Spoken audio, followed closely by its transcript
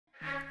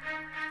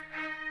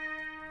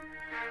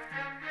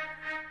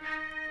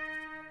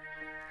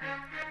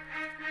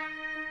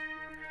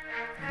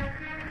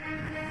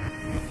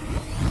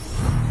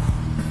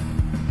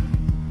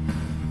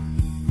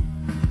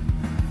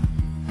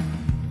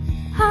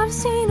I've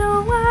seen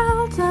a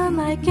world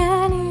unlike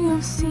any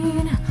you've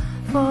seen,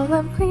 full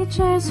of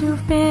creatures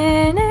who've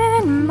been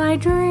in my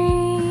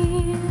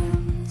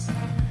dreams.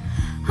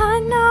 I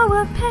know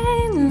a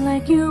pain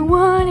like you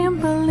wouldn't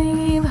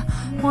believe,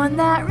 one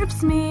that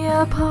rips me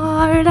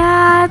apart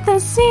at the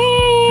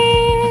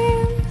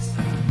seams.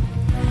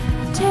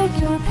 Take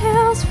your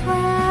pills,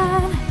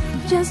 Fran,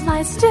 just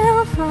lie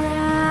still,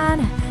 Fran.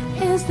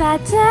 Is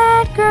that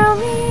dead girl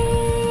me?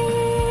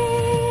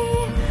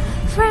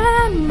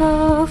 Fran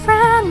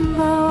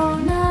Bow,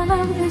 none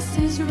of this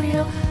is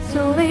real.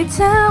 So they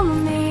tell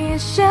me,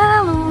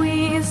 shall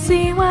we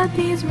see what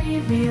these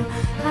reveal?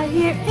 I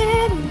hear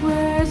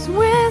inwards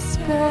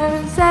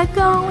whispers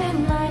echo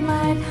in my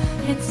mind.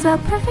 It's a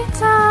perfect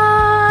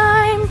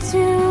time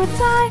to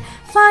die,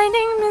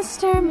 finding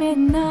Mr.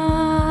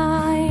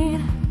 Midnight.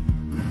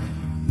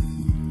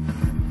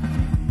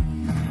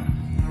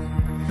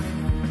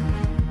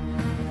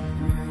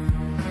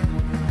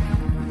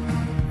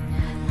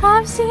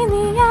 I've seen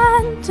the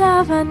end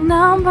of a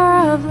number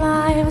of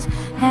lives,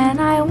 and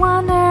I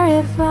wonder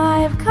if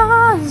I've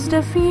caused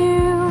a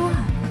few.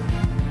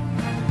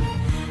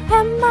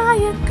 Am I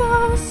a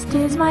ghost?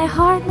 Is my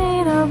heart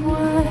made of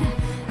wood?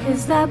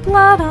 Is that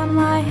blood on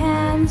my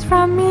hands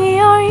from me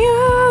or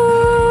you?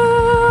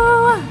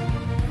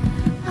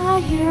 I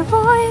hear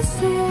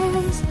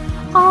voices,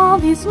 all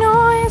these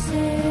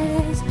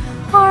noises.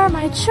 Are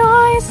my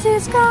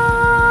choices gone?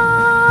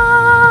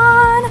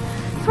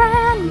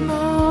 Fran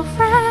Bow,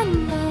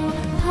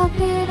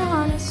 puppet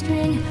on a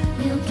string.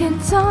 You can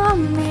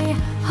hum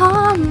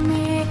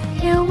me,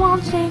 it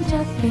won't change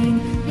a thing,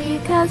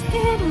 because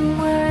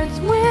inwards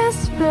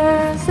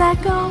whispers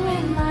echo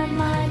in my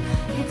mind.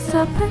 It's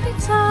a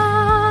perfect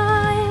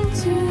time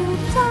to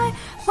die,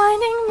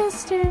 finding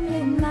Mr.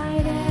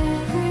 Midnight.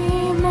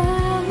 Every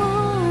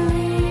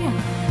memory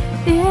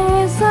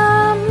is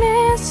a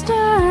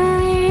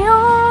mystery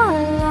or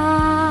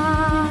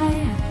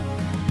lie.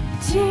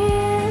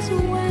 Tears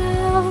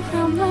well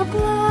from the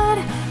blood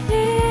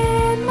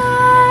in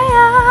my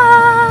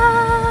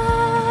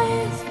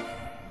eyes.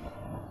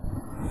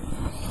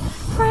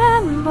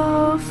 Fran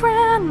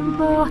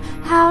Bow,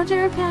 how'd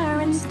your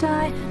parents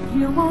die?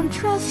 You won't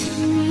trust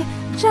me,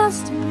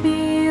 just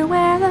be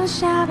where the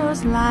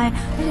shadows lie.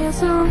 They'll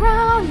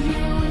surround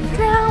you and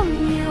drown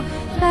you,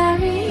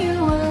 bury you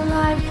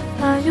alive.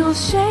 But you'll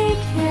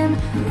shake him,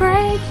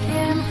 break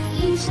him,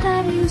 each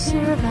time you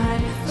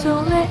survive.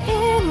 So let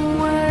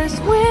inwards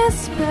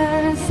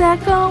whispers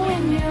echo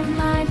in your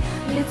mind.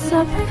 It's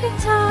a perfect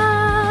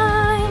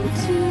time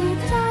to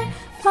die,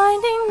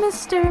 finding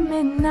Mr.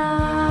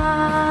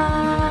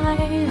 Midnight.